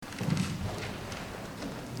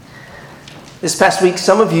This past week,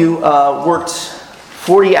 some of you worked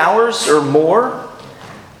 40 hours or more.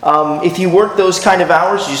 If you work those kind of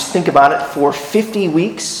hours, you just think about it, for 50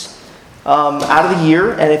 weeks out of the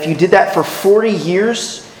year. And if you did that for 40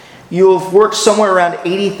 years, you'll have worked somewhere around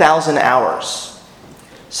 80,000 hours.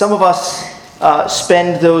 Some of us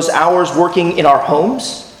spend those hours working in our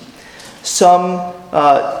homes, some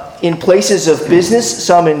in places of business,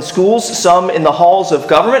 some in schools, some in the halls of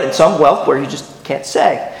government, and some, well, where you just can't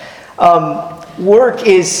say. Work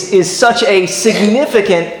is such a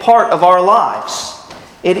significant part of our lives.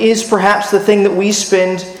 It is perhaps the thing that we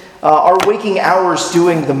spend our waking hours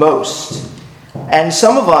doing the most. And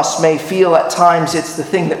some of us may feel at times it's the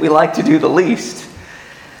thing that we like to do the least.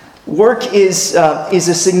 Work is a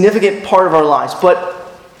significant part of our lives,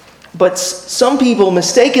 but some people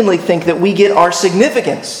mistakenly think that we get our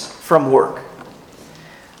significance from work.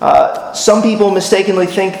 Some people mistakenly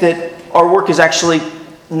think that our work is actually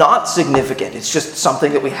not significant. It's just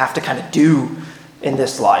something that we have to kind of do in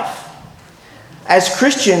this life. As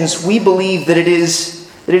Christians, we believe that it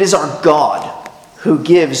is our God who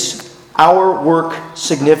gives our work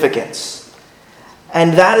significance.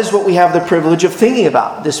 And that is what we have the privilege of thinking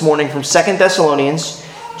about this morning from 2 Thessalonians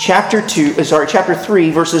chapter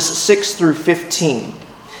 3, verses 6 through 15.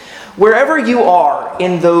 Wherever you are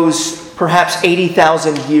in those perhaps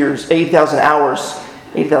 80,000 hours,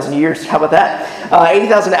 80,000 years, how about that?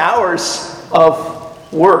 80,000 hours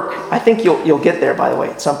of work. I think you'll get there, by the way,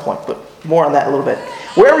 at some point, but more on that in a little bit.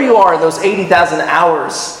 Wherever you are in those 80,000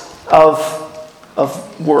 hours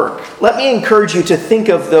of work, let me encourage you to think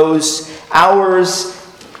of those hours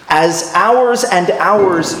as hours and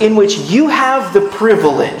hours in which you have the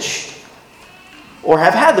privilege, or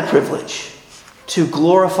have had the privilege, to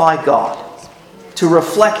glorify God, to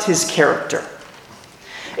reflect His character.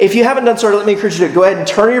 If you haven't done so, let me encourage you to go ahead and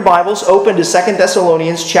turn your Bibles open to 2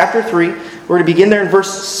 Thessalonians chapter 3. We're going to begin there in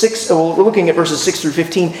verse 6. We're looking at verses 6 through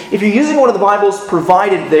 15. If you're using one of the Bibles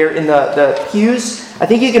provided there in the pews, I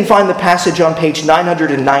think you can find the passage on page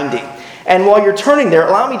 990. And while you're turning there,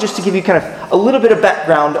 allow me just to give you kind of a little bit of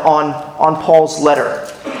background on Paul's letter.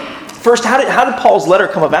 First, how did Paul's letter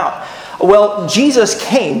come about? Well, Jesus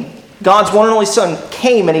came. God's one and only Son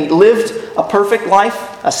came, and He lived a perfect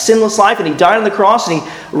life, a sinless life, and He died on the cross, and He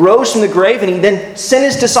rose from the grave, and He then sent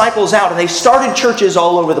His disciples out, and they started churches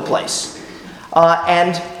all over the place.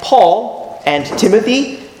 And Paul and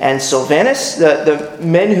Timothy and Silvanus, the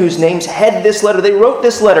men whose names head this letter, they wrote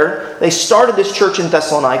this letter. They started this church in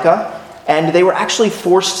Thessalonica, and they were actually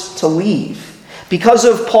forced to leave. Because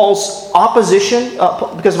of opposition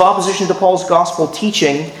to Paul's gospel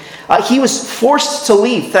teaching, he was forced to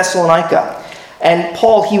leave Thessalonica. And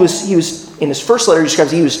Paul, he was in his first letter, he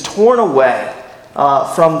describes he was torn away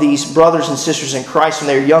from these brothers and sisters in Christ when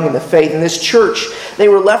they were young in the faith. In this church, they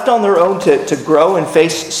were left on their own to grow and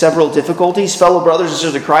face several difficulties. Fellow brothers and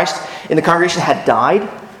sisters of Christ in the congregation had died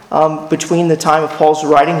between the time of Paul's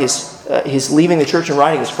writing his leaving the church and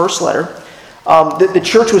writing his first letter. The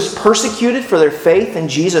church was persecuted for their faith in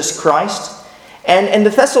Jesus Christ. And the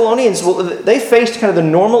Thessalonians, they faced kind of the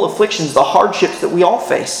normal afflictions, the hardships that we all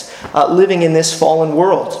face living in this fallen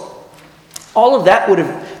world. All of that would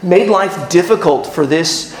have made life difficult for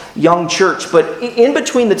this young church. But in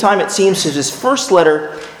between the time, it seems, of his first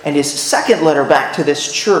letter and his second letter back to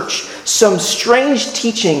this church, some strange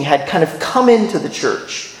teaching had kind of come into the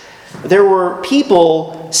church. There were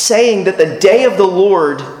people saying that the day of the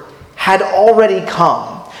Lord had already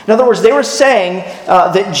come. In other words, they were saying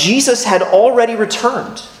that Jesus had already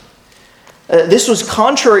returned. This was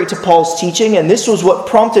contrary to Paul's teaching, and this was what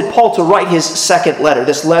prompted Paul to write his second letter,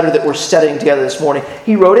 this letter that we're studying together this morning.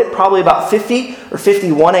 He wrote it probably about 50 or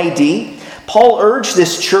 51 AD. Paul urged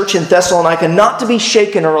this church in Thessalonica not to be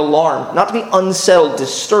shaken or alarmed, not to be unsettled,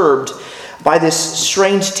 disturbed by this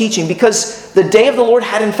strange teaching, because the day of the Lord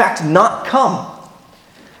had in fact not come.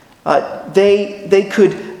 They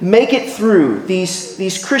could make it through.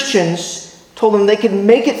 These Christians told them they could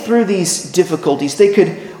make it through these difficulties. They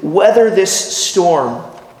could weather this storm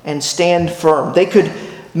and stand firm. They could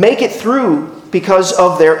make it through because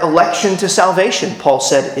of their election to salvation, Paul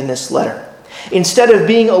said in this letter. Instead of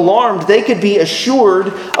being alarmed, they could be assured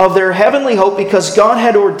of their heavenly hope because God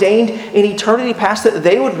had ordained in eternity past that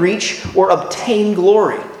they would reach or obtain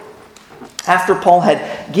glory. After Paul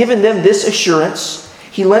had given them this assurance,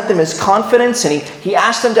 he lent them his confidence, and he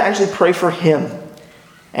asked them to actually pray for him.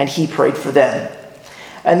 And he prayed for them.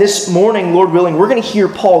 And this morning, Lord willing, we're going to hear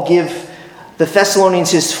Paul give the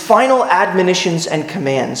Thessalonians his final admonitions and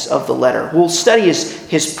commands of the letter. We'll study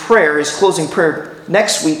his prayer, his closing prayer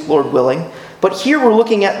next week, Lord willing. But here we're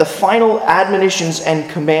looking at the final admonitions and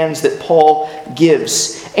commands that Paul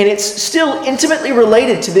gives. And it's still intimately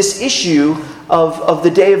related to this issue of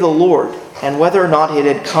the day of the Lord and whether or not it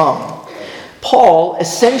had come. Paul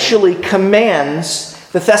essentially commands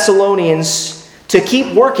the Thessalonians to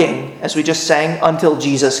keep working, as we just sang, until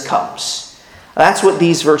Jesus comes. That's what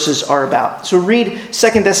these verses are about. So read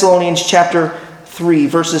 2 Thessalonians chapter 3,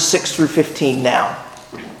 verses 6 through 15 now.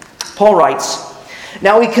 Paul writes,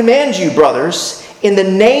 "Now we command you, brothers, in the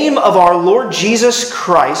name of our Lord Jesus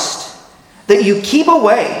Christ, that you keep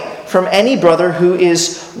away from any brother who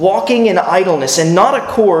is walking in idleness and not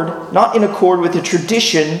in accord with the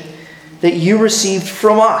tradition that you received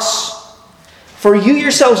from us. For you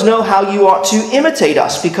yourselves know how you ought to imitate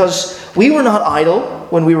us, because we were not idle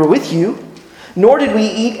when we were with you, nor did we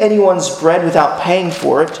eat anyone's bread without paying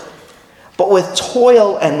for it. But with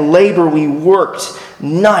toil and labor we worked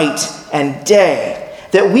night and day,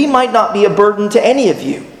 that we might not be a burden to any of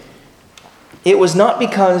you. It was not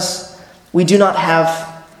because we do not have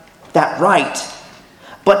that right,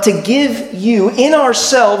 but to give you in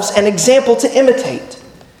ourselves an example to imitate.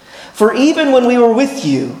 For even when we were with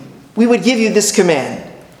you, we would give you this command: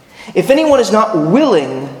 if anyone is not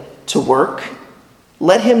willing to work,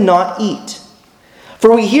 let him not eat.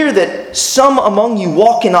 For we hear that some among you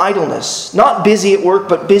walk in idleness, not busy at work,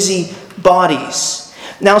 but busy bodies.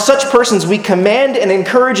 Now such persons we command and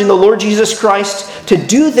encourage in the Lord Jesus Christ to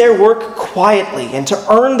do their work quietly and to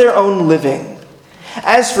earn their own living.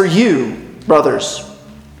 As for you, brothers,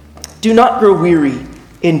 do not grow weary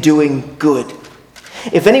in doing good.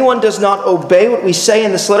 If anyone does not obey what we say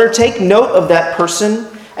in this letter, take note of that person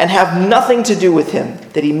and have nothing to do with him,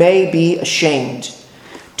 that he may be ashamed.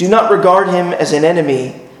 Do not regard him as an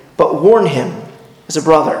enemy, but warn him as a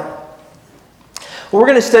brother." Well, we're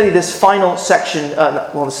going to study this final section.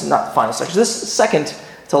 This is not the final section. This second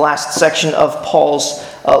to last section of Paul's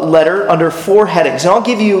letter under 4 headings. And I'll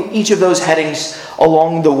give you each of those headings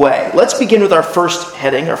along the way. Let's begin with our first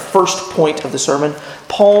heading, our first point of the sermon,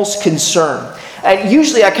 Paul's concern. And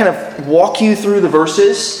usually I kind of walk you through the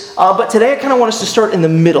verses, but today I kind of want us to start in the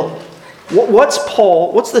middle.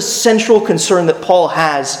 What's the central concern that Paul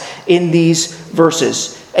has in these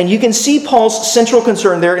verses? And you can see Paul's central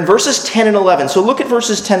concern there in verses 10 and 11. So look at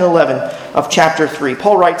verses 10 and 11 of chapter 3.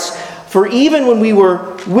 Paul writes, "For even when we were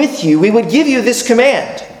with you, we would give you this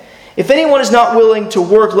command: if anyone is not willing to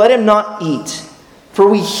work, let him not eat. For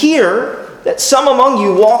we hear that some among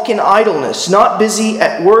you walk in idleness, not busy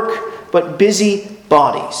at work, but busy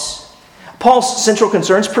bodies." Paul's central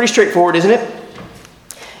concern is pretty straightforward, isn't it?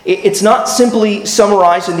 It's not simply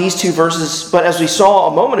summarized in these 2 verses, but as we saw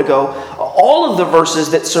a moment ago, all of the verses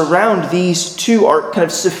that surround these 2 are kind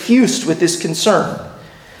of suffused with this concern.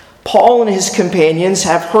 Paul and his companions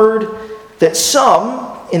have heard that some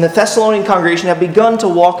in the Thessalonian congregation have begun to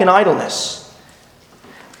walk in idleness.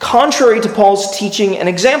 Contrary to Paul's teaching and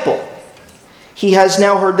example, he has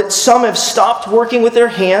now heard that some have stopped working with their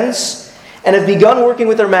hands and have begun working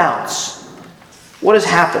with their mouths. What has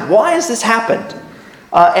happened? Why has this happened?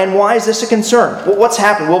 And why is this a concern? Well, what's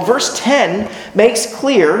happened? Well, verse 10 makes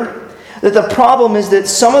clear that the problem is that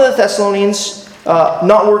some of the Thessalonians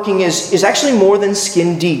not working is actually more than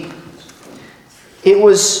skin deep. It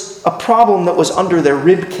was a problem that was under their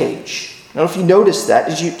rib cage. I don't know if you noticed that.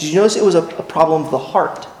 Did you notice it was a problem of the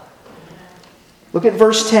heart? Look at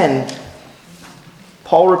verse 10.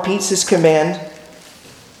 Paul repeats his command: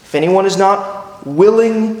 if anyone is not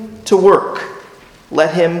willing to work,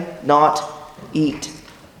 let him not eat.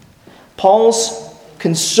 Paul's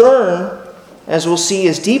concern, as we'll see,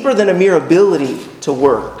 is deeper than a mere ability to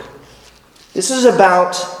work. This is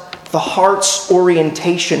about the heart's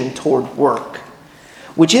orientation toward work,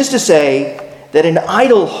 which is to say that an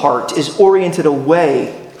idle heart is oriented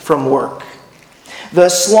away from work. The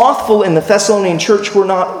slothful in the Thessalonian church were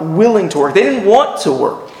not willing to work. They didn't want to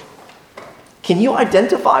work. Can you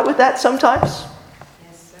identify with that sometimes?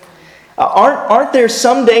 Aren't there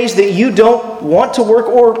some days that you don't want to work,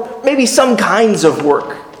 or maybe some kinds of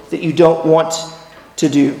work that you don't want to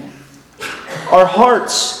do? Our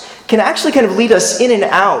hearts can actually kind of lead us in and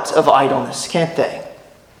out of idleness, can't they?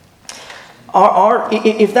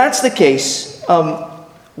 If that's the case,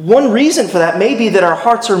 one reason for that may be that our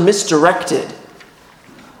hearts are misdirected.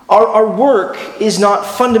 Our work is not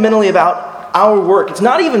fundamentally about our work. It's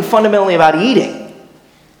not even fundamentally about eating.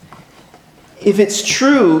 If it's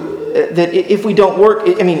true that if we don't work,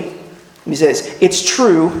 let me say this. It's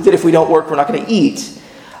true that if we don't work, we're not going to eat.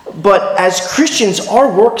 But as Christians, our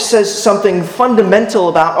work says something fundamental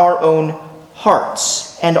about our own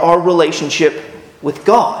hearts and our relationship with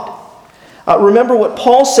God. Remember what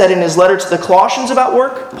Paul said in his letter to the Colossians about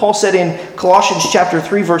work? Paul said in Colossians chapter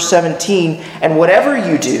 3, verse 17, "And whatever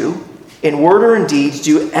you do, in word or in deed,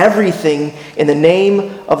 do everything in the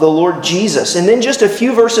name of the Lord Jesus." And then just a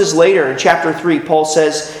few verses later in chapter 3, Paul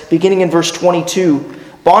says, beginning in verse 22,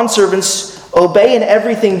 "Bondservants, obey in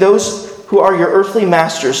everything those who are your earthly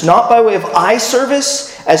masters, not by way of eye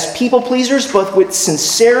service as people pleasers, but with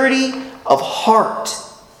sincerity of heart,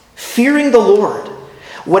 fearing the Lord.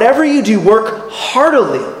 Whatever you do, work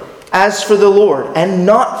heartily as for the Lord and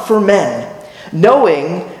not for men,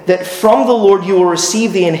 knowing that from the Lord you will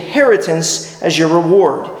receive the inheritance as your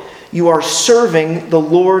reward. You are serving the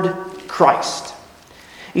Lord Christ."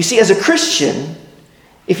 You see, as a Christian,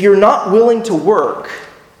 if you're not willing to work,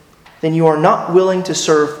 then you are not willing to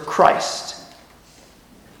serve Christ.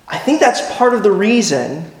 I think that's part of the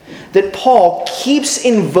reason that Paul keeps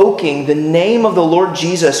invoking the name of the Lord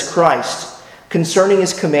Jesus Christ concerning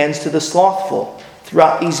his commands to the slothful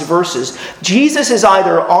throughout these verses. Jesus is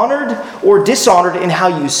either honored or dishonored in how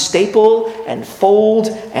you staple and fold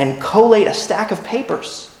and collate a stack of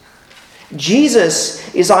papers. Jesus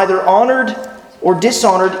is either honored or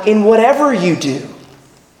dishonored in whatever you do.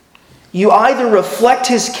 You either reflect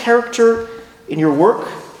his character in your work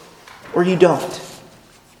or you don't.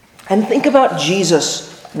 And think about Jesus'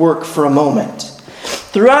 work for a moment.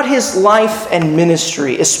 Throughout his life and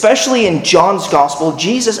ministry, especially in John's Gospel,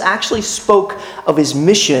 Jesus actually spoke of his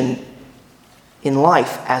mission in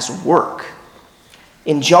life as work.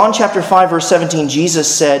 In John chapter 5, verse 17,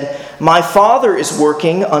 Jesus said, "My Father is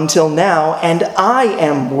working until now, and I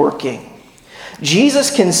am working." Jesus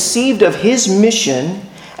conceived of his mission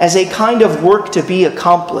as a kind of work to be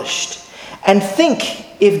accomplished. And think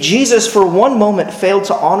if Jesus for one moment failed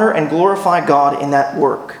to honor and glorify God in that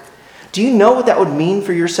work. Do you know what that would mean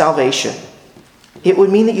for your salvation? It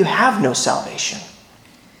would mean that you have no salvation.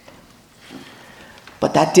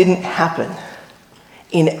 But that didn't happen.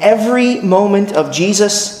 In every moment of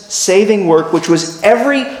Jesus' saving work, which was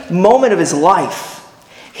every moment of his life,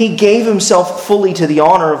 he gave himself fully to the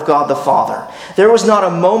honor of God the Father. There was not a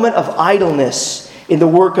moment of idleness in the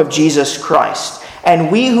work of Jesus Christ.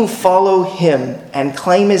 And we who follow him and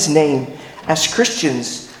claim his name as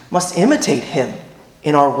Christians must imitate him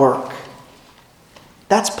in our work.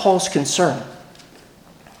 That's Paul's concern.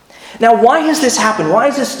 Now, why has this happened? Why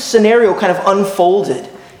has this scenario kind of unfolded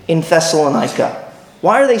in Thessalonica?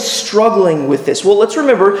 Why are they struggling with this? Well, let's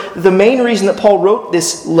remember the main reason that Paul wrote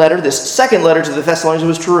this letter, this second letter to the Thessalonians,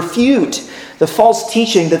 was to refute the false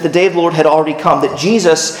teaching that the day of the Lord had already come, that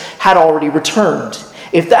Jesus had already returned.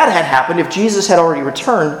 If that had happened, if Jesus had already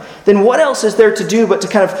returned, then what else is there to do but to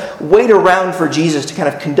kind of wait around for Jesus to kind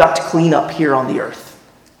of conduct cleanup here on the earth?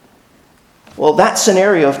 Well, that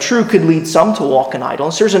scenario, if true, could lead some to walk in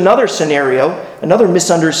idleness. There's another scenario, another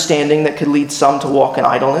misunderstanding that could lead some to walk in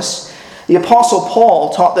idleness. The Apostle Paul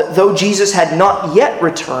taught that though Jesus had not yet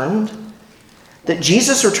returned, that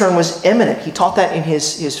Jesus' return was imminent. He taught that in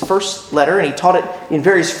his first letter, and he taught it in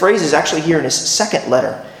various phrases actually here in his second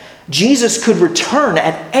letter. Jesus could return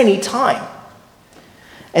at any time.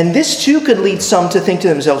 And this too could lead some to think to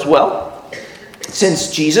themselves, well,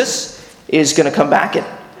 since Jesus is going to come back at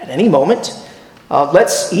any moment,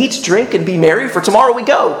 let's eat, drink, and be merry, for tomorrow we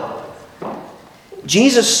go.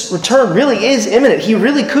 Jesus' return really is imminent. He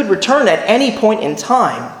really could return at any point in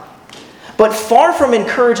time. But far from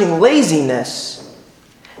encouraging laziness,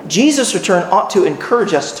 Jesus' return ought to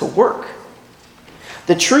encourage us to work.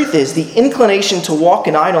 The truth is, the inclination to walk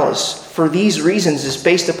in idleness for these reasons is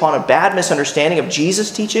based upon a bad misunderstanding of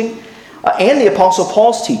Jesus' teaching and the Apostle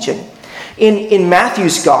Paul's teaching. In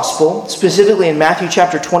Matthew's Gospel, specifically in Matthew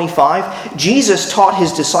chapter 25, Jesus taught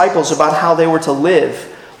his disciples about how they were to live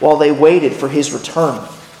while they waited for his return.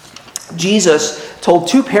 Jesus told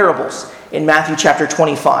two parables in Matthew chapter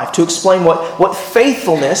 25 to explain what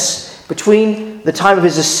faithfulness between the time of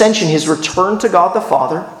his ascension, his return to God the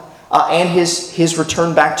Father, and his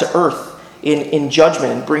return back to earth in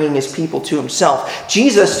judgment and bringing his people to himself.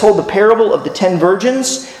 Jesus told the parable of the 10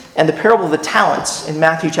 virgins and the parable of the talents in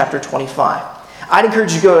Matthew chapter 25. I'd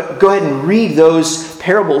encourage you to go ahead and read those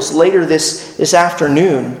parables later this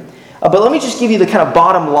afternoon. But let me just give you the kind of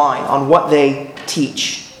bottom line on what they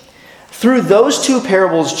teach. Through those two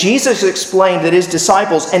parables, Jesus explained that his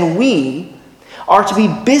disciples and we are to be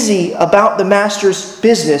busy about the Master's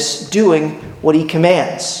business, doing what he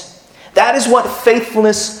commands. That is what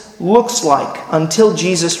faithfulness looks like until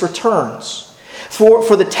Jesus returns.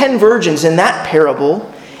 For the 10 virgins in that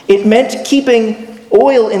parable, it meant keeping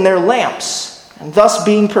oil in their lamps and thus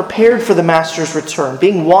being prepared for the Master's return,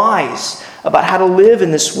 being wise about how to live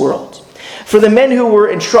in this world. For the men who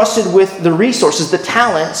were entrusted with the resources, the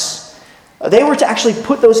talents, They were to actually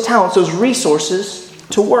put those talents, those resources,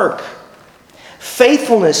 to work.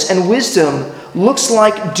 Faithfulness and wisdom looks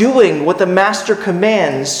like doing what the master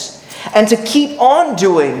commands and to keep on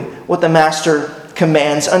doing what the master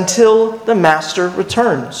commands until the master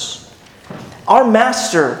returns. Our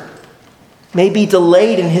master may be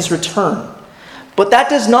delayed in his return, but that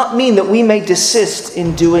does not mean that we may desist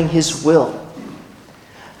in doing his will.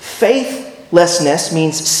 Faithlessness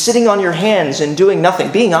means sitting on your hands and doing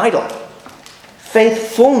nothing, being idle.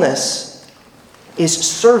 Faithfulness is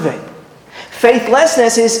serving.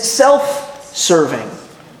 Faithlessness is self-serving.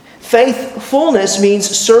 Faithfulness means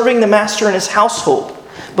serving the master in his household.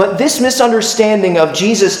 But this misunderstanding of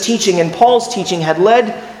Jesus' teaching and Paul's teaching had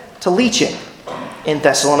led to leeching in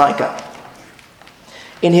Thessalonica.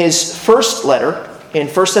 In his first letter, in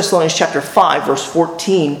 1 Thessalonians chapter 5, verse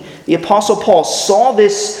 14, the Apostle Paul saw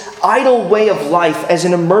this idle way of life as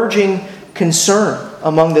an emerging concern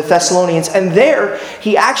among the Thessalonians. And there,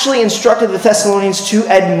 he actually instructed the Thessalonians to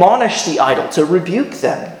admonish the idle, to rebuke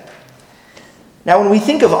them. Now, when we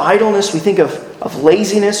think of idleness, we think of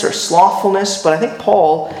laziness or slothfulness, but I think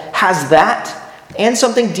Paul has that and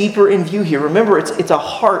something deeper in view here. Remember, it's a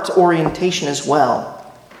heart orientation as well.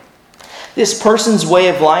 This person's way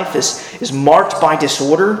of life is marked by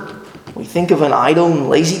disorder. We think of an idle and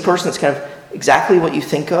lazy person. That's kind of exactly what you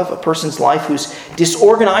think of, a person's life who's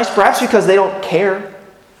disorganized, perhaps because they don't care.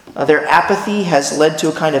 Their apathy has led to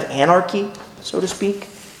a kind of anarchy, so to speak.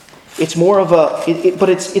 It's more of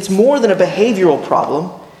it's more than a behavioral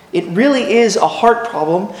problem. It really is a heart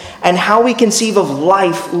problem and how we conceive of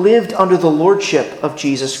life lived under the lordship of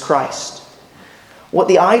Jesus Christ. What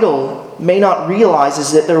the idle may not realize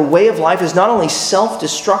is that their way of life is not only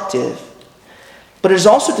self-destructive, but it is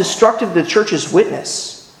also destructive to the church's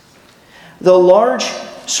witness. The larger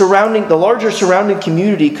surrounding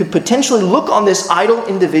community could potentially look on this idle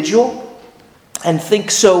individual and think,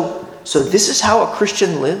 so this is how a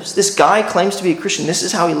Christian lives? This guy claims to be a Christian. This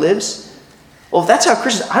is how he lives? Well, if that's how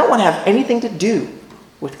Christians, I don't want to have anything to do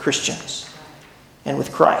with Christians and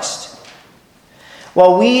with Christ.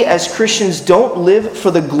 While we as Christians don't live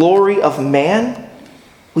for the glory of man,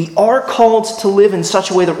 we are called to live in such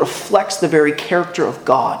a way that reflects the very character of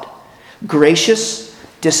God. Gracious,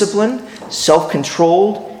 disciplined,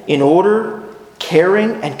 self-controlled, in order,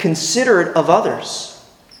 caring, and considerate of others.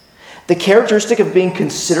 The characteristic of being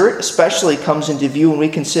considerate especially comes into view when we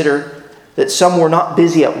consider that some were not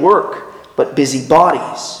busy at work, but busy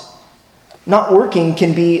bodies. Not working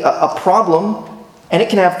can be a problem, and it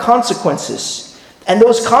can have consequences. And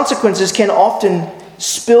those consequences can often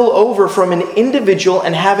spill over from an individual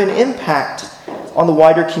and have an impact on the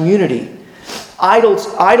wider community.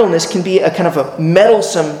 Idleness can be a kind of a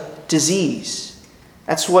meddlesome disease.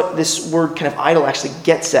 That's what this word kind of idle actually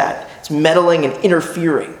gets at. It's meddling and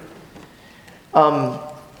interfering.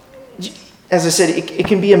 As I said, it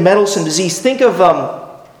can be a meddlesome disease. Think of,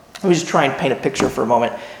 let me just try and paint a picture for a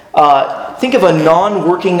moment. Think of a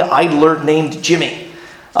non-working idler named Jimmy.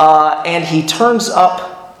 And he turns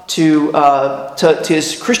up to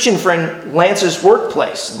his Christian friend Lance's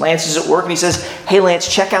workplace. Lance is at work and he says, "Hey Lance,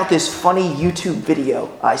 check out this funny YouTube video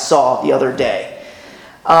I saw the other day."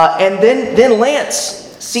 And then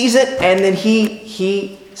Lance sees it and then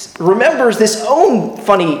he remembers this own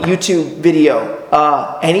funny YouTube video.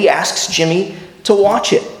 And he asks Jimmy to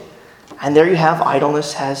watch it. And there you have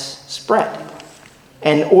idleness has spread.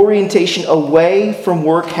 And orientation away from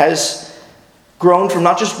work has grown from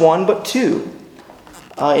not just one, but two,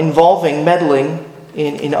 involving meddling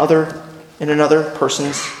in another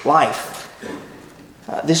person's life.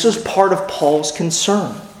 This was part of Paul's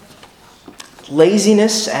concern.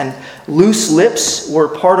 Laziness and loose lips were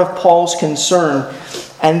part of Paul's concern.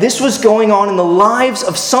 And this was going on in the lives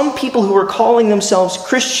of some people who were calling themselves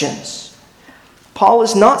Christians. Paul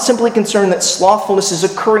is not simply concerned that slothfulness is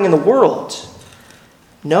occurring in the world.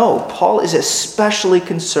 No, Paul is especially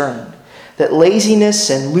concerned that laziness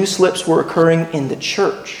and loose lips were occurring in the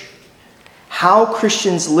church. How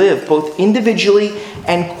Christians live, both individually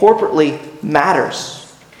and corporately,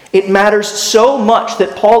 matters. It matters so much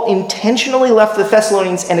that Paul intentionally left the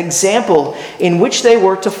Thessalonians an example in which they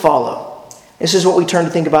were to follow. This is what we turn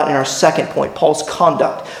to think about in our second point, Paul's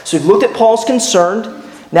conduct. So we've looked at Paul's concern.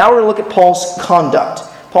 Now we're going to look at Paul's conduct.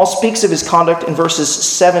 Paul speaks of his conduct in verses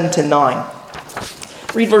 7 to 9.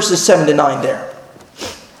 Read verses 7 to 9 there.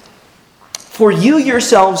 "For you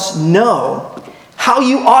yourselves know how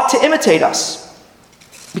you ought to imitate us,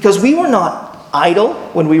 because we were not idle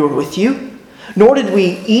when we were with you, nor did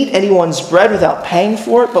we eat anyone's bread without paying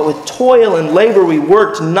for it, but with toil and labor we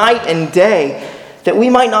worked night and day, that we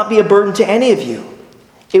might not be a burden to any of you.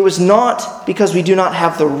 It was not because we do not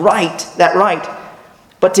have that right,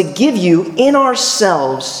 but to give you in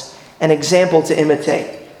ourselves an example to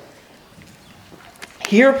imitate.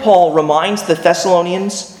 Here Paul reminds the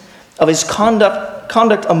Thessalonians of his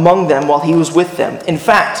conduct among them while he was with them. In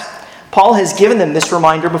fact, Paul has given them this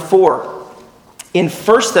reminder before. In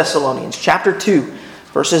 1 Thessalonians chapter 2,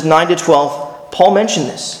 verses 9 to 12, Paul mentioned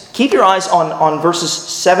this. Keep your eyes on verses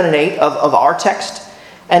 7 and 8 of our text,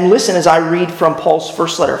 and listen as I read from Paul's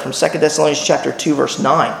first letter, from 2 Thessalonians chapter 2, verse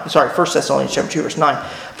 9. 1 Thessalonians chapter 2, verse 9.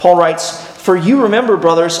 Paul writes, "For you remember,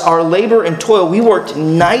 brothers, our labor and toil. We worked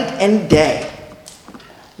night and day,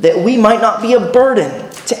 that we might not be a burden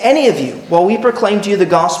to any of you while we proclaim to you the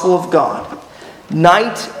gospel of God."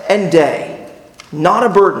 Night and day, not a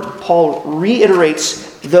burden. Paul reiterates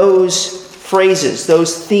those phrases,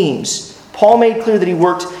 those themes. Paul made clear that he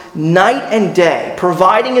worked night and day,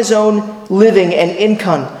 providing his own living and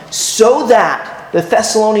income so that the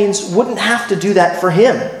Thessalonians wouldn't have to do that for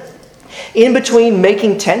him. In between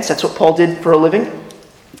making tents, that's what Paul did for a living,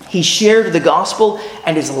 he shared the gospel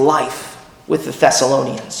and his life with the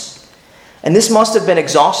Thessalonians. And this must have been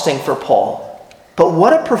exhausting for Paul. But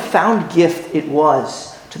what a profound gift it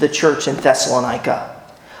was to the church in Thessalonica.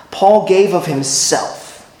 Paul gave of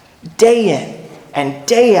himself, day in and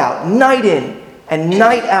day out, night in and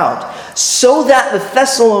night out, so that the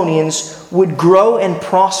Thessalonians would grow and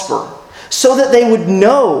prosper, so that they would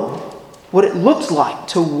know what it looked like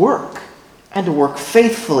to work and to work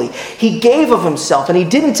faithfully. He gave of himself, and he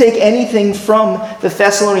didn't take anything from the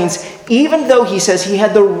Thessalonians, even though he says he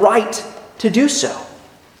had the right to do so.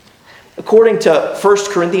 According to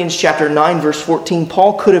 1 Corinthians chapter 9, verse 14,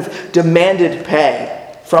 Paul could have demanded pay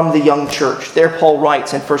from the young church. There Paul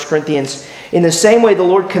writes in 1 Corinthians, "In the same way the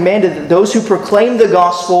Lord commanded that those who proclaim the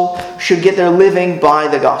gospel should get their living by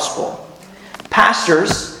the gospel."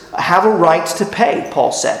 Pastors have a right to pay,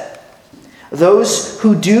 Paul said. Those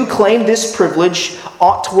who do claim this privilege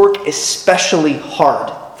ought to work especially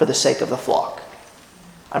hard for the sake of the flock.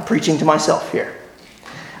 I'm preaching to myself here.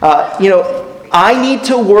 I need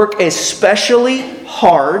to work especially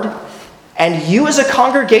hard, and you as a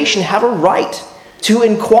congregation have a right to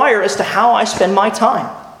inquire as to how I spend my time.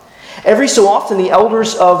 Every so often, the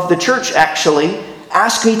elders of the church actually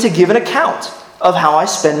ask me to give an account of how I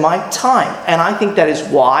spend my time. And I think that is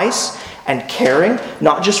wise and caring,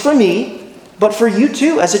 not just for me, but for you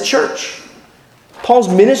too as a church. Paul's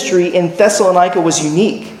ministry in Thessalonica was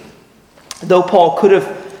unique. Though Paul could have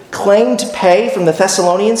claimed pay from the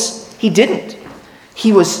Thessalonians, he didn't.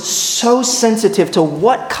 He was so sensitive to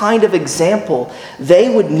what kind of example they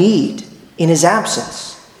would need in his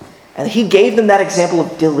absence. And he gave them that example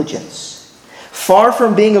of diligence. Far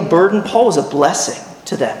from being a burden, Paul was a blessing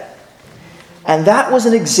to them. And that was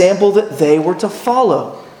an example that they were to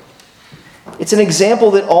follow. It's an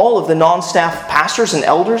example that all of the non-staff pastors and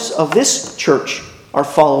elders of this church are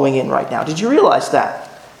following in right now. Did you realize that?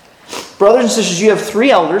 Brothers and sisters, you have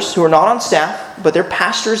 3 elders who are not on staff, but they're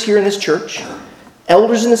pastors here in this church,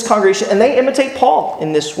 elders in this congregation, and they imitate Paul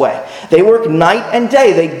in this way. They work night and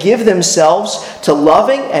day. They give themselves to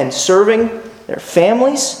loving and serving their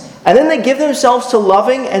families, and then they give themselves to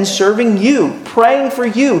loving and serving you, praying for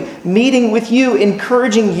you, meeting with you,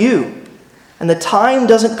 encouraging you. And the time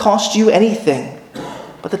doesn't cost you anything,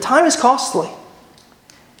 but the time is costly.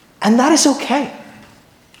 And that is okay.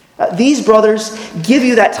 These brothers give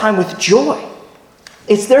you that time with joy.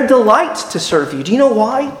 It's their delight to serve you. Do you know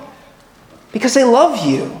why? Because they love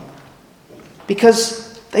you.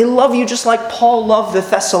 Because they love you just like Paul loved the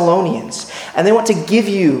Thessalonians. And they want to give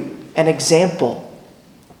you an example.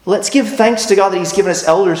 Let's give thanks to God that He's given us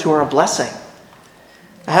elders who are a blessing.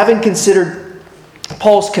 Having considered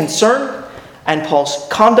Paul's concern and Paul's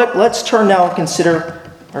conduct, let's turn now and consider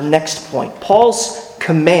our next point. Paul's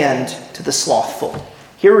command to the slothful.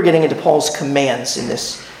 Here we're getting into Paul's commands in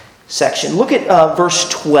this section. Look at verse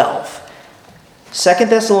 12. 2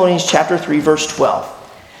 Thessalonians chapter 3, verse 12.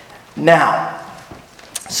 Now,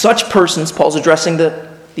 such persons, Paul's addressing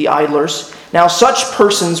the idlers, now such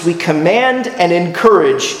persons we command and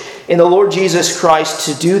encourage in the Lord Jesus Christ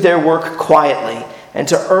to do their work quietly and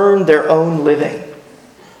to earn their own living.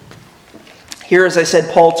 Here, as I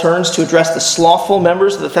said, Paul turns to address the slothful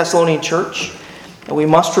members of the Thessalonian church. And we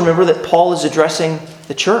must remember that Paul is addressing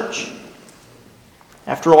the church.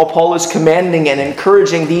 After all, Paul is commanding and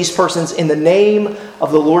encouraging these persons in the name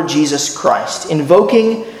of the Lord Jesus Christ.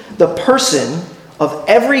 Invoking the person of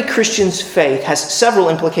every Christian's faith has several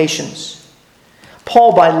implications.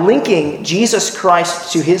 Paul, by linking Jesus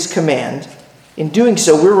Christ to his command, in doing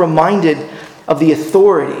so, we're reminded of the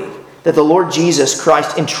authority that the Lord Jesus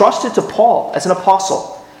Christ entrusted to Paul as an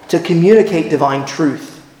apostle to communicate divine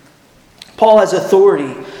truth. Paul has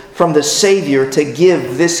authority from the Savior to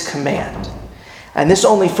give this command. And this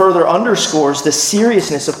only further underscores the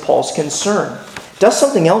seriousness of Paul's concern. It does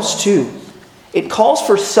something else too. It calls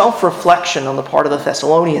for self-reflection on the part of the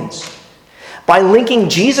Thessalonians. By linking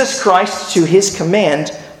Jesus Christ to his command,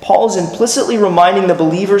 Paul is implicitly reminding the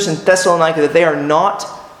believers in Thessalonica that they are not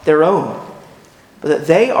their own, but that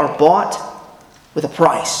they are bought with a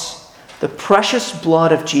price, the precious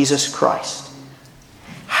blood of Jesus Christ.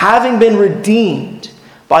 Having been redeemed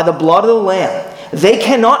by the blood of the Lamb, they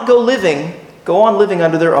cannot go on living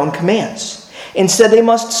under their own commands. Instead, they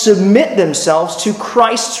must submit themselves to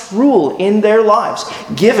Christ's rule in their lives,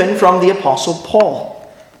 given from the Apostle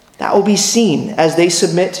Paul. That will be seen as they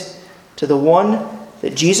submit to the one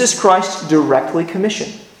that Jesus Christ directly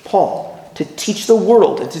commissioned, Paul, to teach the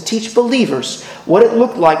world and to teach believers what it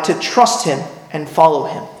looked like to trust him and follow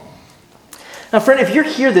him. Now, friend, if you're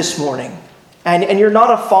here this morning and you're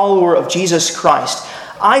not a follower of Jesus Christ,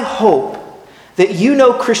 I hope that you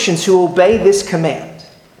know Christians who obey this command.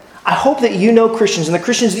 I hope that you know Christians, and the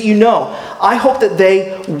Christians that you know, I hope that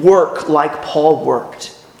they work like Paul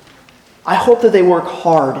worked. I hope that they work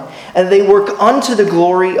hard and they work unto the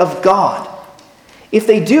glory of God. If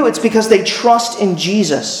they do, it's because they trust in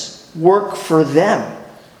Jesus' work for them,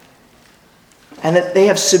 and that they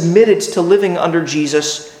have submitted to living under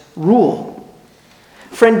Jesus' rule.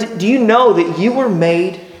 Friend, do you know that you were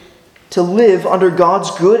made to live under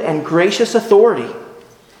God's good and gracious authority?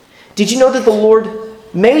 Did you know that the Lord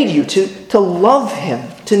made you to love him,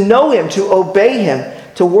 to know him, to obey him,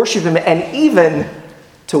 to worship him, and even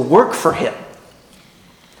to work for him?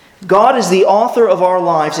 God is the author of our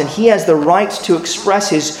lives, and he has the right to express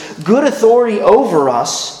his good authority over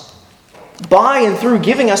us by and through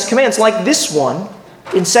giving us commands like this one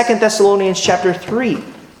in 2 Thessalonians chapter 3,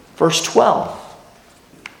 verse 12.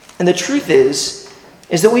 And the truth is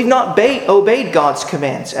that we've not obeyed God's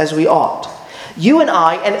commands as we ought. You and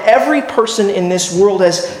I and every person in this world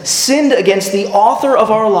has sinned against the author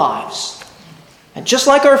of our lives. And just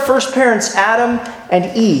like our first parents, Adam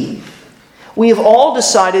and Eve, we have all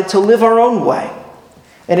decided to live our own way.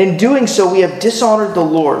 And in doing so, we have dishonored the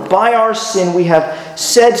Lord. By our sin, we have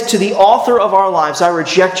said to the author of our lives, I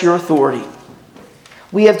reject your authority.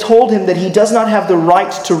 We have told him that he does not have the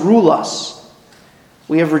right to rule us.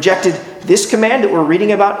 We have rejected this command that we're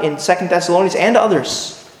reading about in 2 Thessalonians and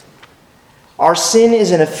others. Our sin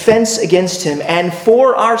is an offense against him, and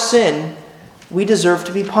for our sin, we deserve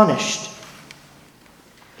to be punished.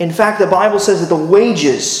 In fact, the Bible says that the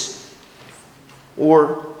wages,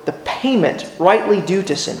 or the payment rightly due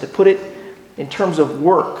to sin, to put it in terms of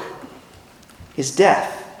work, is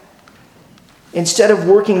death. Instead of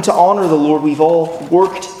working to honor the Lord, we've all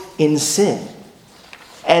worked in sin.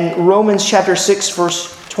 And Romans chapter 6,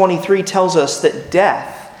 verse 23 tells us that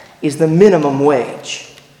death is the minimum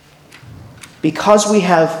wage. Because we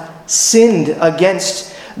have sinned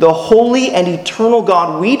against the holy and eternal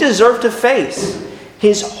God, we deserve to face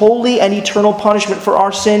his holy and eternal punishment for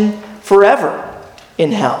our sin forever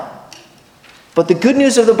in hell. But the good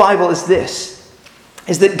news of the Bible is this,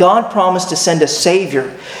 is that God promised to send a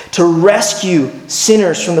Savior to rescue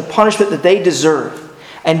sinners from the punishment that they deserve.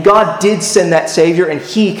 And God did send that Savior, and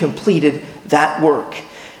he completed that work.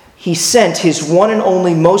 He sent his one and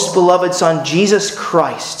only most beloved Son, Jesus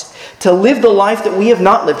Christ, to live the life that we have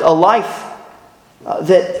not lived, a life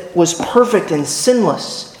that was perfect and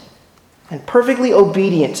sinless and perfectly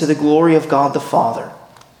obedient to the glory of God the Father.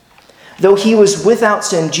 Though he was without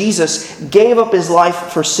sin, Jesus gave up his life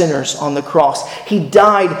for sinners on the cross. He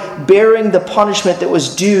died bearing the punishment that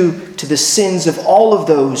was due to the sins of all of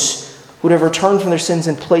those who would have returned from their sins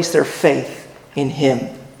and placed their faith in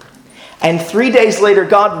him. And 3 days later,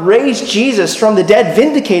 God raised Jesus from the dead,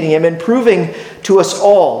 vindicating him and proving to us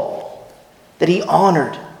all that he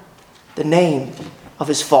honored the name of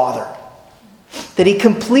his Father, that he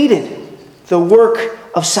completed the work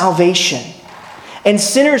of salvation. And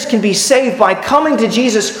sinners can be saved by coming to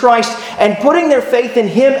Jesus Christ and putting their faith in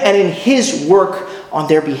him and in his work on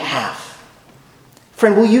their behalf.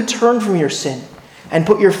 Friend, will you turn from your sin and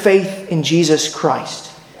put your faith in Jesus Christ?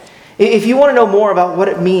 If you want to know more about what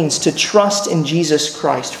it means to trust in Jesus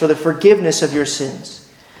Christ for the forgiveness of your sins,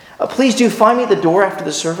 please do find me at the door after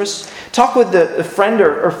the service. Talk with the friend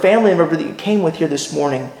or family member that you came with here this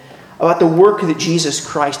morning about the work that Jesus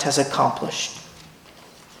Christ has accomplished.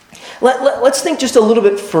 Let's think just a little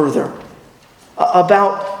bit further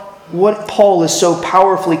about what Paul is so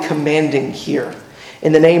powerfully commanding here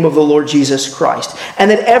in the name of the Lord Jesus Christ. And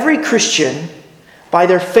that every Christian, by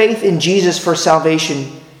their faith in Jesus for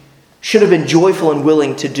salvation, should have been joyful and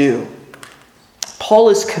willing to do. Paul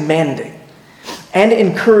is commanding and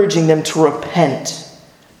encouraging them to repent,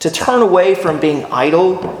 to turn away from being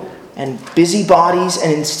idle and busybodies,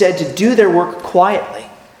 and instead to do their work quietly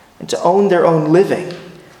and to own their own living.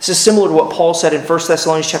 This is similar to what Paul said in 1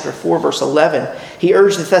 Thessalonians chapter 4, verse 11. He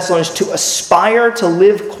urged the Thessalonians to aspire to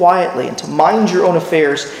live quietly and to mind your own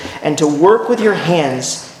affairs and to work with your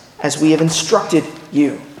hands as we have instructed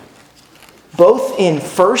you. Both in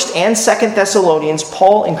 1st and 2nd Thessalonians,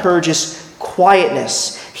 Paul encourages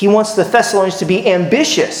quietness. He wants the Thessalonians to be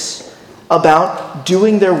ambitious about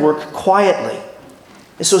doing their work quietly.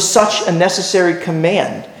 This was such a necessary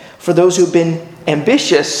command for those who've been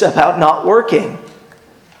ambitious about not working.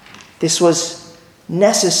 This was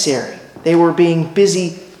necessary. They were being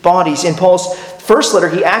busy bodies. In Paul's first letter,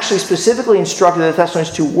 he actually specifically instructed the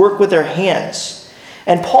Thessalonians to work with their hands.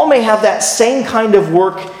 And Paul may have that same kind of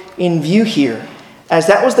work in view here, as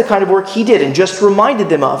that was the kind of work he did and just reminded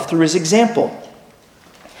them of through his example.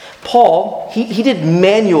 Paul, he did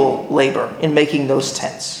manual labor in making those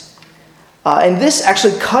tents. And this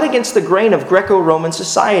actually cut against the grain of Greco-Roman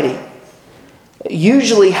society.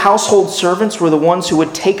 Usually household servants were the ones who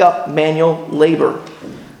would take up manual labor.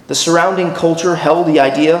 The surrounding culture held the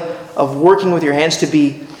idea of working with your hands to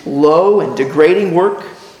be low and degrading work.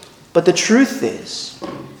 But the truth is,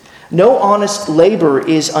 no honest labor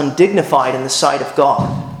is undignified in the sight of God.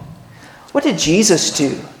 What did Jesus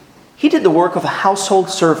do? He did the work of a household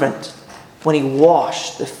servant when he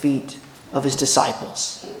washed the feet of his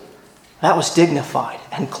disciples. That was dignified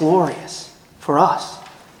and glorious for us.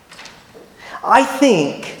 I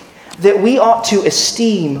think that we ought to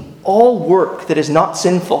esteem all work that is not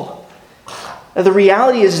sinful. The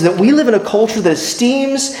reality is that we live in a culture that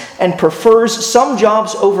esteems and prefers some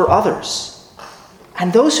jobs over others.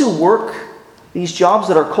 And those who work these jobs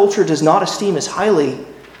that our culture does not esteem as highly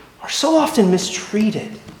are so often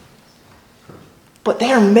mistreated. But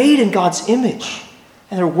they are made in God's image,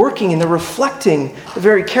 and they're working and they're reflecting the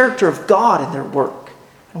very character of God in their work.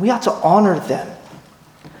 And we ought to honor them.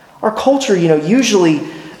 Our culture, usually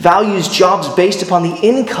values jobs based upon the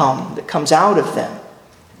income that comes out of them.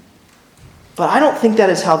 But I don't think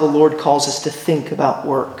that is how the Lord calls us to think about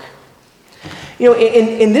work.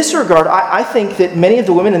 In this regard, I think that many of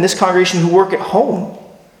the women in this congregation who work at home,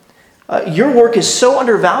 your work is so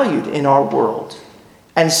undervalued in our world.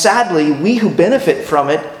 And sadly, we who benefit from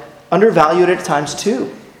it undervalue it at times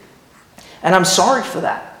too. And I'm sorry for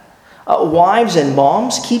that. Wives and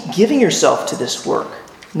moms, keep giving yourself to this work.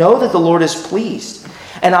 Know that the Lord is pleased.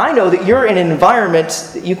 And I know that you're in an environment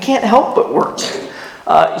that you can't help but work.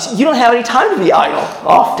 You don't have any time to be idle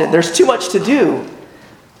often. There's too much to do.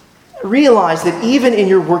 Realize that even in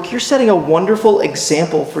your work, you're setting a wonderful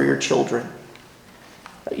example for your children.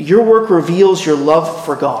 Your work reveals your love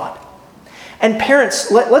for God. And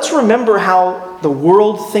parents, let's remember how the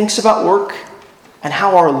world thinks about work and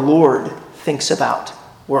how our Lord thinks about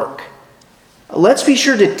work. Let's be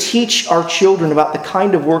sure to teach our children about the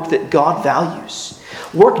kind of work that God values.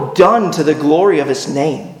 Work done to the glory of His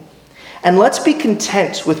name. And let's be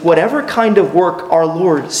content with whatever kind of work our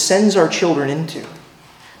Lord sends our children into.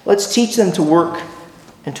 Let's teach them to work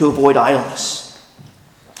and to avoid idleness.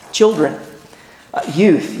 Children,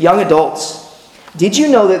 youth, young adults, did you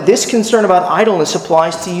know that this concern about idleness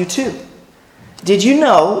applies to you too? Did you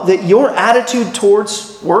know that your attitude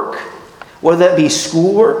towards work, whether that be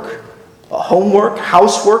schoolwork, homework,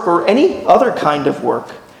 housework, or any other kind of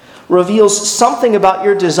work, reveals something about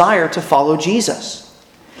your desire to follow Jesus?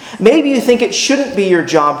 Maybe you think it shouldn't be your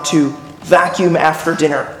job to vacuum after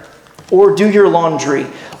dinner, or do your laundry,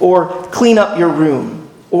 or clean up your room,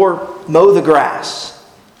 or mow the grass.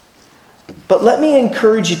 But let me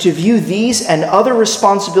encourage you to view these and other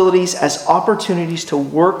responsibilities as opportunities to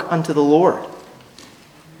work unto the Lord.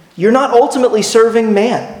 You're not ultimately serving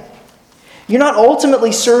man. You're not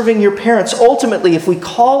ultimately serving your parents. Ultimately, if we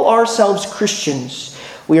call ourselves Christians,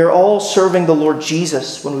 we are all serving the Lord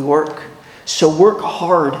Jesus when we work. So work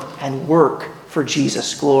hard and work for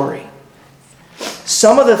Jesus' glory.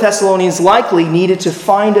 Some of the Thessalonians likely needed to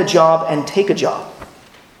find a job and take a job.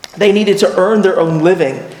 They needed to earn their own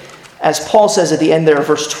living, as Paul says at the end there of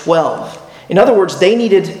verse 12. In other words, they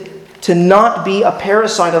needed to not be a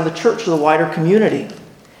parasite on the church or the wider community.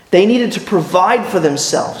 They needed to provide for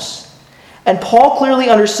themselves. And Paul clearly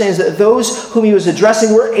understands that those whom he was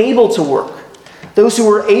addressing were able to work. Those who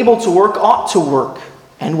were able to work ought to work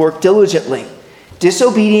and work diligently.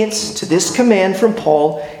 Disobedience to this command from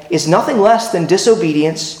Paul is nothing less than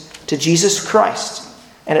disobedience to Jesus Christ,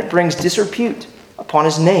 and it brings disrepute upon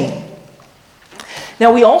His name.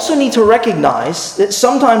 Now, we also need to recognize that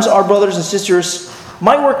sometimes our brothers and sisters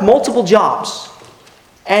might work multiple jobs,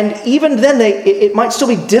 And even then, it might still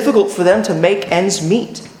be difficult for them to make ends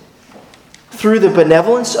meet. Through the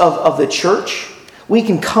benevolence of the church, we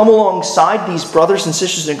can come alongside these brothers and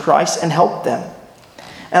sisters in Christ and help them.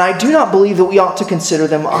 And I do not believe that we ought to consider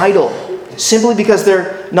them idle, simply because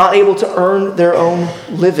they're not able to earn their own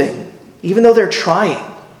living, even though they're trying.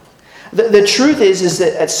 The truth is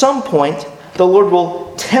that at some point, the Lord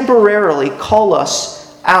will temporarily call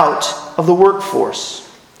us out of the workforce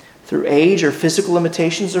through age or physical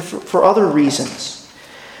limitations or for other reasons.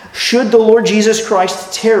 Should the Lord Jesus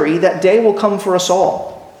Christ tarry, that day will come for us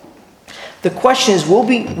all. The question is, will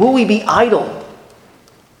we be idle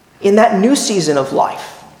in that new season of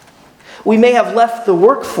life? We may have left the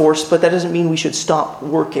workforce, but that doesn't mean we should stop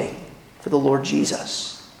working for the Lord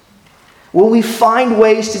Jesus. Will we find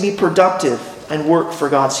ways to be productive and work for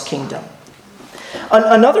God's kingdom?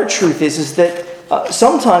 Another truth is that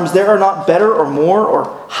sometimes there are not better or more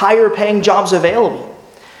or higher paying jobs available.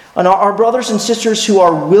 And our brothers and sisters who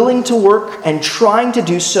are willing to work and trying to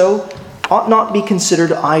do so ought not be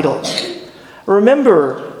considered idle.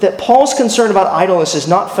 Remember that Paul's concern about idleness is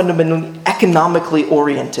not fundamentally economically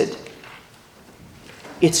oriented.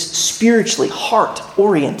 It's spiritually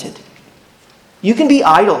heart-oriented. You can be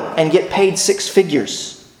idle and get paid 6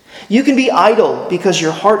 figures. You can be idle because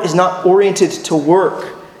your heart is not oriented to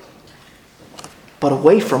work, but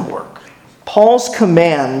away from work. Paul's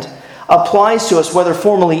command applies to us whether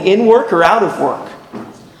formally in work or out of work.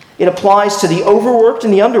 It applies to the overworked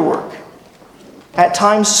and the underworked. At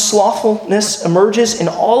times, slothfulness emerges in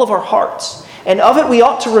all of our hearts, and of it we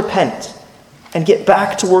ought to repent and get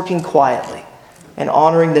back to working quietly and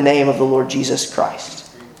honoring the name of the Lord Jesus Christ.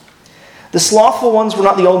 The slothful ones were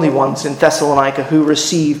not the only ones in Thessalonica who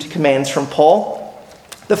received commands from Paul.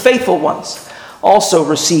 The faithful ones also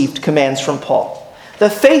received commands from Paul. The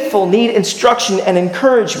faithful need instruction and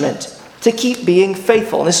encouragement to keep being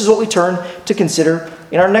faithful. And this is what we turn to consider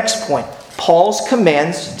in our next point. Paul's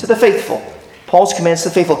commands to the faithful. Paul's commands to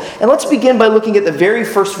the faithful. And let's begin by looking at the very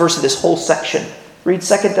first verse of this whole section. Read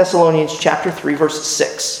 2 Thessalonians chapter 3, verse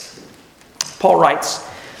 6. Paul writes,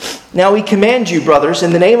 "Now we command you, brothers,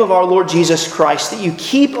 in the name of our Lord Jesus Christ, that you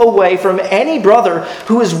keep away from any brother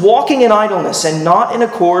who is walking in idleness and not in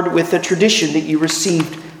accord with the tradition that you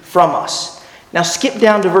received from us." Now skip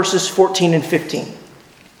down to verses 14 and 15.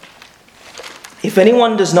 "If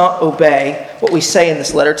anyone does not obey what we say in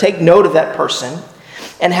this letter, take note of that person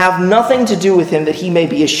and have nothing to do with him that he may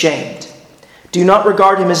be ashamed. Do not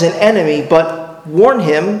regard him as an enemy, but warn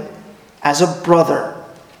him as a brother."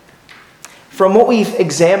 From what we've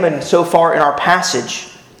examined so far in our passage,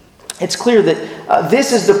 it's clear that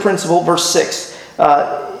this is the principle, verse 6,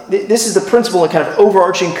 this is the principle and kind of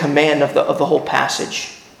overarching command of the whole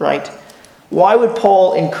passage, right? Why would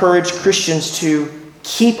Paul encourage Christians to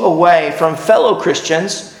keep away from fellow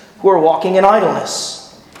Christians who are walking in idleness?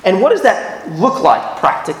 And what does that look like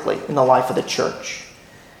practically in the life of the church?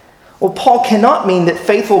 Well, Paul cannot mean that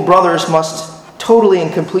faithful brothers must totally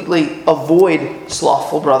and completely avoid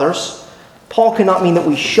slothful brothers. Paul cannot mean that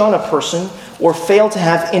we shun a person or fail to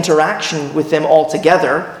have interaction with them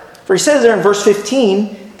altogether. For he says there in verse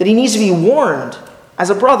 15 that he needs to be warned as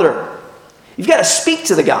a brother. You've got to speak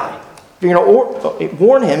to the guy. You're going to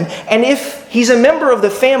warn him. And if he's a member of the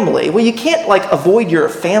family, well, you can't avoid your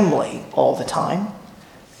family all the time.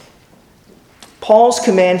 Paul's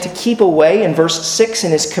command to keep away in verse 6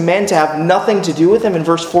 and his command to have nothing to do with him in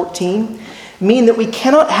verse 14 mean that we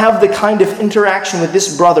cannot have the kind of interaction with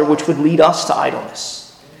this brother which would lead us to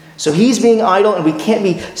idleness. So he's being idle and we can't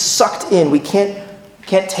be sucked in. We can't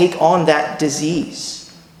take on that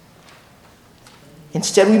disease.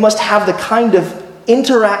 Instead, we must have the kind of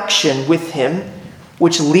interaction with him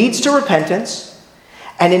which leads to repentance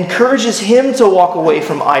and encourages him to walk away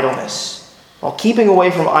from idleness while keeping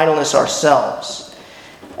away from idleness ourselves.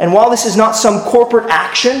 And while this is not some corporate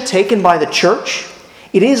action taken by the church,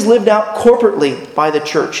 it is lived out corporately by the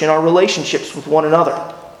church in our relationships with one another.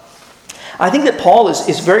 I think that Paul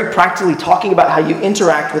is very practically talking about how you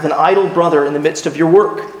interact with an idle brother in the midst of your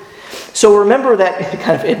work. So remember that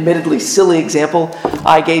kind of admittedly silly example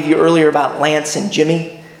I gave you earlier about Lance and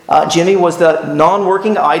Jimmy. Jimmy was the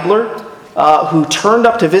non-working idler who turned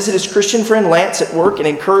up to visit his Christian friend Lance at work and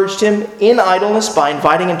encouraged him in idleness by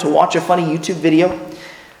inviting him to watch a funny YouTube video.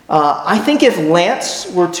 I think if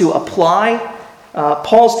Lance were to apply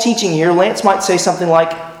Paul's teaching here, Lance might say something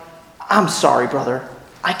like, "I'm sorry, brother.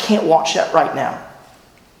 I can't watch that right now.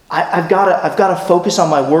 I've got to focus on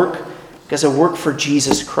my work because I work for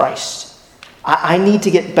Jesus Christ. I need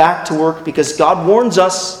to get back to work because God warns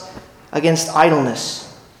us against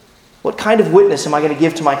idleness. What kind of witness am I going to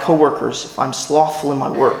give to my coworkers if I'm slothful in my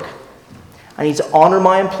work? I need to honor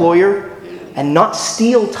my employer and not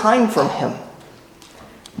steal time from him.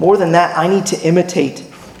 More than that, I need to imitate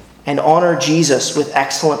and honor Jesus with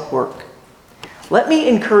excellent work. Let me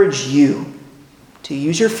encourage you to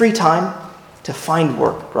use your free time to find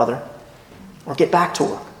work, brother, or get back to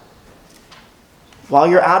work. While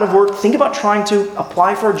you're out of work, think about trying to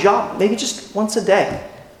apply for a job, maybe just once a day.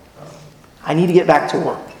 I need to get back to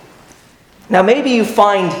work. Now, maybe you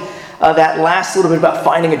find that last little bit about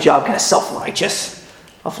finding a job kind of self-righteous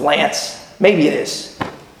of Lance. Maybe it is.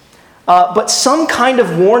 But some kind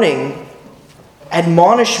of warning,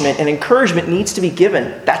 admonishment, and encouragement needs to be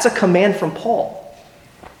given. That's a command from Paul.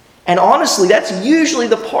 And honestly, that's usually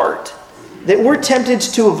the part that we're tempted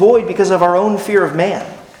to avoid because of our own fear of man.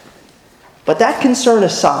 But that concern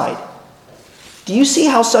aside, do you see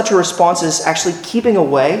how such a response is actually keeping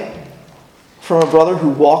away from a brother who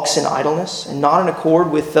walks in idleness and not in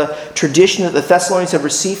accord with the tradition that the Thessalonians have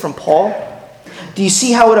received from Paul? Do you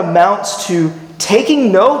see how it amounts to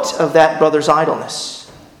taking note of that brother's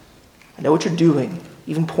idleness? I know what you're doing,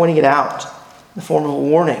 even pointing it out in the form of a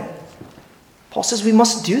warning. Paul says we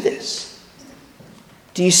must do this.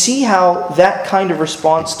 Do you see how that kind of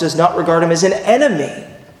response does not regard him as an enemy,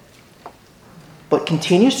 but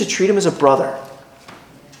continues to treat him as a brother?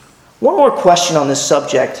 One more question on this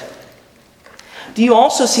subject. Do you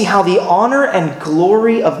also see how the honor and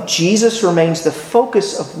glory of Jesus remains the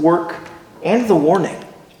focus of work and the warning?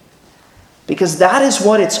 Because that is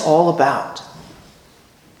what it's all about.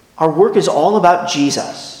 Our work is all about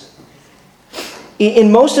Jesus.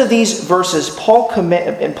 In most of these verses,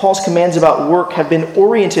 Paul's commands about work have been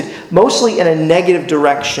oriented mostly in a negative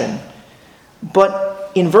direction. But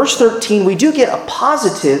in verse 13, we do get a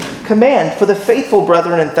positive command for the faithful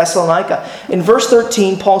brethren in Thessalonica. In verse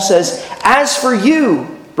 13, Paul says, "As for you,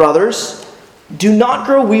 brothers, do not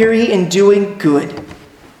grow weary in doing good."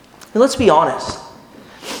 Now, let's be honest.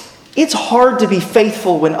 It's hard to be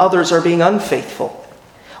faithful when others are being unfaithful.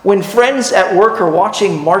 When friends at work are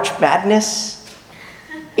watching March Madness,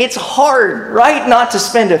 it's hard, right, not to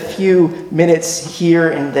spend a few minutes here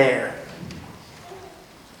and there.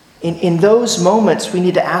 In those moments, we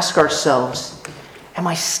need to ask ourselves, am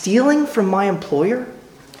I stealing from my employer?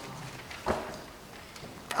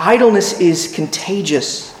 Idleness is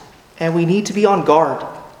contagious, and we need to be on guard.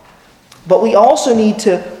 But we also need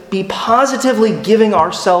to be positively giving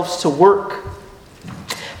ourselves to work.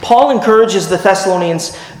 Paul encourages the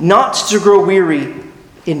Thessalonians not to grow weary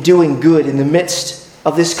in doing good in the midst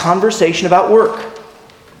of this conversation about work.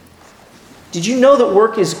 Did you know that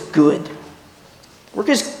work is good? Work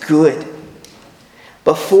is good.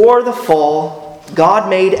 Before the fall, God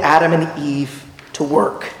made Adam and Eve to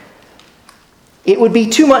work. It would be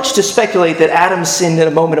too much to speculate that Adam sinned in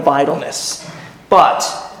a moment of idleness. But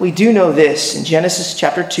we do know this. In Genesis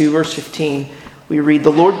chapter 2, verse 15, we read, "The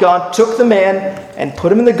Lord God took the man and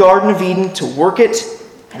put him in the Garden of Eden to work it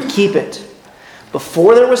and keep it."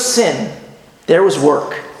 Before there was sin, there was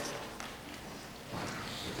work.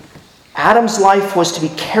 Adam's life was to be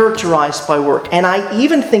characterized by work. And I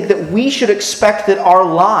even think that we should expect that our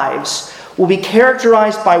lives will be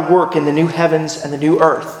characterized by work in the new heavens and the new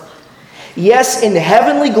earth. Yes, in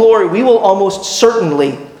heavenly glory, we will almost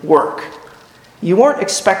certainly work. You weren't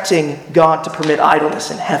expecting God to permit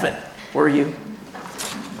idleness in heaven, were you?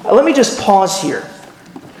 Let me just pause here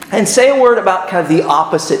and say a word about kind of the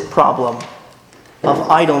opposite problem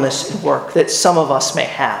of idleness in work that some of us may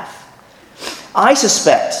have. I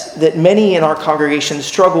suspect that many in our congregation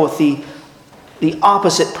struggle with the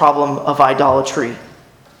opposite problem of idolatry,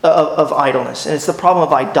 of idleness, and it's the problem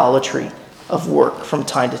of idolatry of work from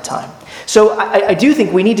time to time. So I do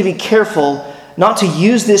think we need to be careful not to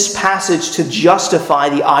use this passage to justify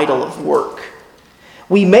the idol of work.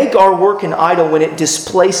 We make our work an idol when it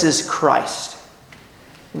displaces Christ,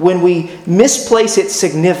 when we misplace its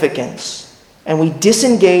significance, and we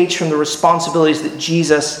disengage from the responsibilities that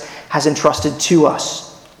Jesus has entrusted to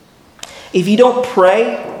us. If you don't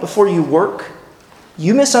pray before you work,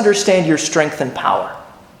 you misunderstand your strength and power.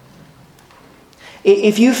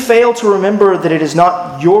 If you fail to remember that it is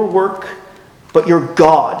not your work, but your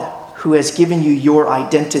God who has given you your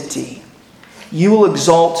identity, you will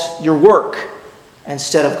exalt your work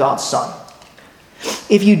instead of God's Son.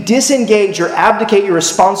 If you disengage or abdicate your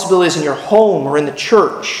responsibilities in your home or in the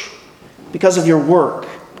church because of your work,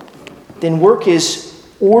 then work is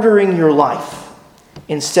ordering your life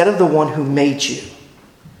instead of the one who made you.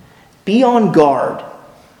 Be on guard.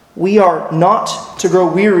 We are not to grow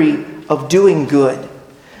weary of doing good.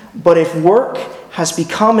 But if work has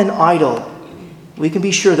become an idol, we can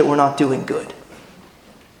be sure that we're not doing good.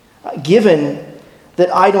 Given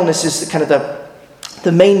that idleness is kind of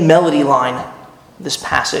the main melody line of this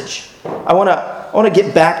passage. I want to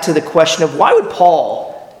get back to the question of why would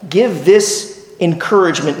Paul give this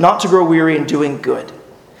encouragement not to grow weary in doing good?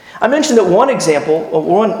 I mentioned that one example,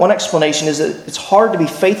 one explanation is that it's hard to be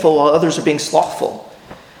faithful while others are being slothful.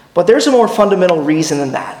 But there's a more fundamental reason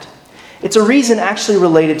than that. It's a reason actually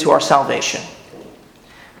related to our salvation.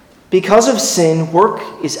 Because of sin, work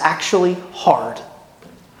is actually hard.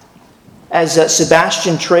 As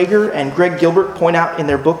Sebastian Traeger and Greg Gilbert point out in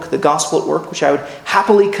their book, The Gospel at Work, which I would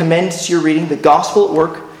happily commend to your reading, The Gospel at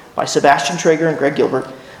Work by Sebastian Traeger and Greg Gilbert,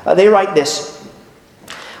 they write this: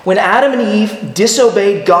 when Adam and Eve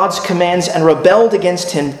disobeyed God's commands and rebelled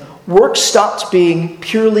against him, work stopped being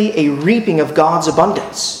purely a reaping of God's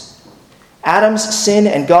abundance. Adam's sin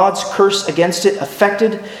and God's curse against it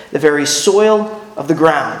affected the very soil of the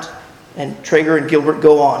ground. And Traeger and Gilbert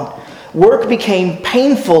go on. Work became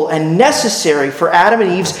painful and necessary for Adam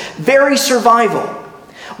and Eve's very survival.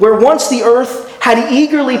 Where once the earth had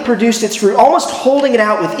eagerly produced its fruit, almost holding it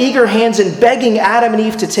out with eager hands and begging Adam and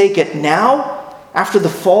Eve to take it, now, after the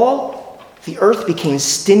fall, the earth became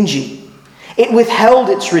stingy. It withheld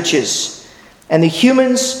its riches, and the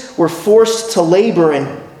humans were forced to labor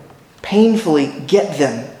and painfully get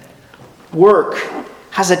them. Work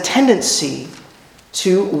has a tendency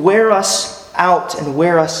to wear us out and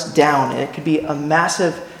wear us down, and it could be a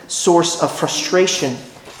massive source of frustration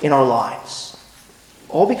in our lives,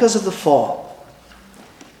 all because of the fall.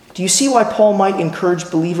 Do you see why Paul might encourage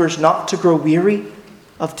believers not to grow weary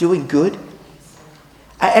of doing good?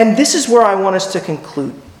 And this is where I want us to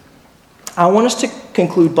conclude. I want us to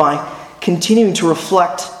conclude by continuing to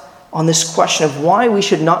reflect on this question of why we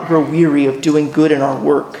should not grow weary of doing good in our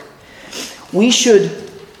work. We should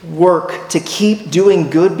work to keep doing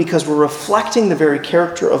good because we're reflecting the very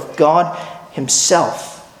character of God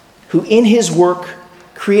himself, who in his work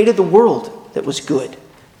created the world that was good.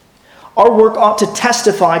 Our work ought to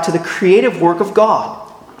testify to the creative work of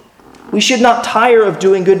God. We should not tire of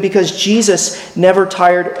doing good because Jesus never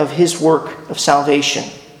tired of his work of salvation.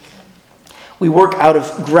 We work out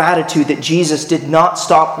of gratitude that Jesus did not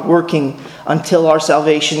stop working until our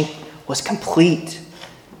salvation was complete.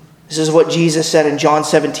 This is what Jesus said in John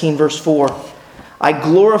 17, verse 4. I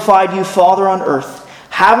glorified you, Father, on earth,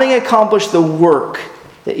 having accomplished the work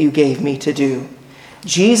that you gave me to do.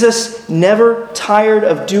 Jesus never tired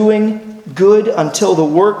of doing good until the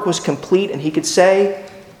work was complete and he could say,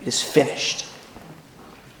 it is finished.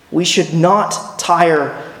 We should not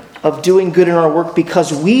tire of doing good in our work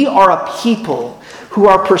because we are a people who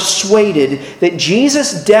are persuaded that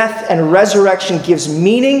Jesus' death and resurrection gives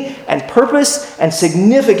meaning and purpose and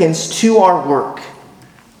significance to our work.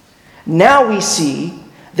 Now we see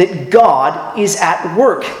that God is at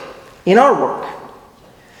work in our work.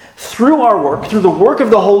 Through our work, through the work of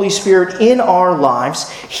the Holy Spirit in our lives,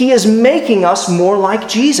 he is making us more like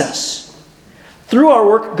Jesus. Through our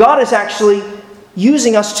work, God is actually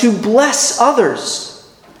using us to bless others.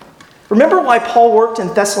 Remember why Paul worked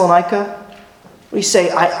in Thessalonica? We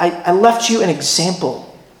say, I left you an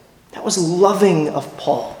example. That was loving of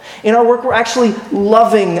Paul. In our work, we're actually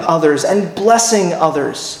loving others and blessing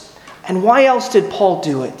others. And why else did Paul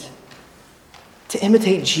do it? To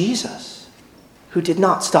imitate Jesus, who did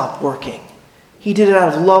not stop working. He did it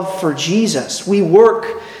out of love for Jesus. We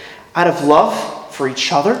work out of love for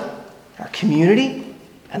each other, our community,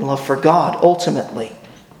 and love for God ultimately.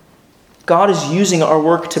 God is using our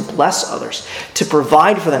work to bless others, to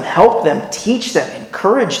provide for them, help them, teach them,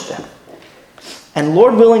 encourage them. And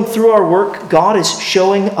Lord willing, through our work, God is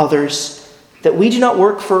showing others that we do not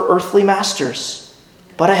work for earthly masters,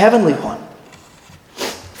 but a heavenly one.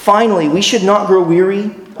 Finally, we should not grow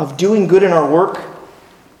weary of doing good in our work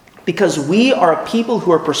because we are a people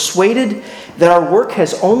who are persuaded that our work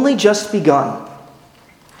has only just begun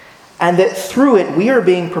and that through it we are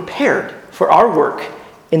being prepared for our work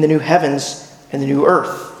in the new heavens and the new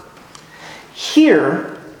earth.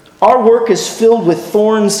 Here, our work is filled with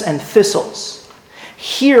thorns and thistles.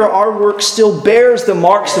 Here, our work still bears the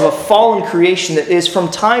marks of a fallen creation that is from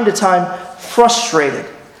time to time frustrated.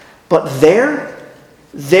 But there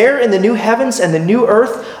in the new heavens and the new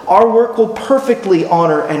earth, our work will perfectly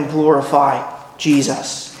honor and glorify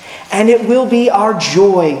Jesus. And it will be our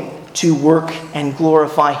joy to work and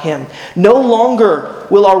glorify him. No longer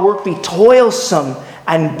will our work be toilsome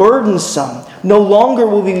and burdensome. No longer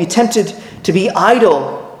will we be tempted to be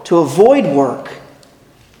idle, to avoid work.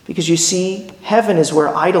 Because you see, heaven is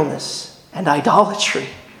where idleness and idolatry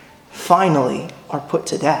finally are put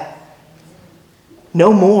to death.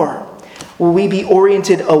 No more will we be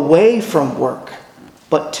oriented away from work,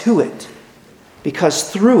 but to it.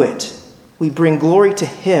 Because through it, we bring glory to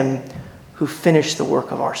him who finished the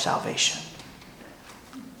work of our salvation.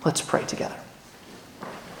 Let's pray together.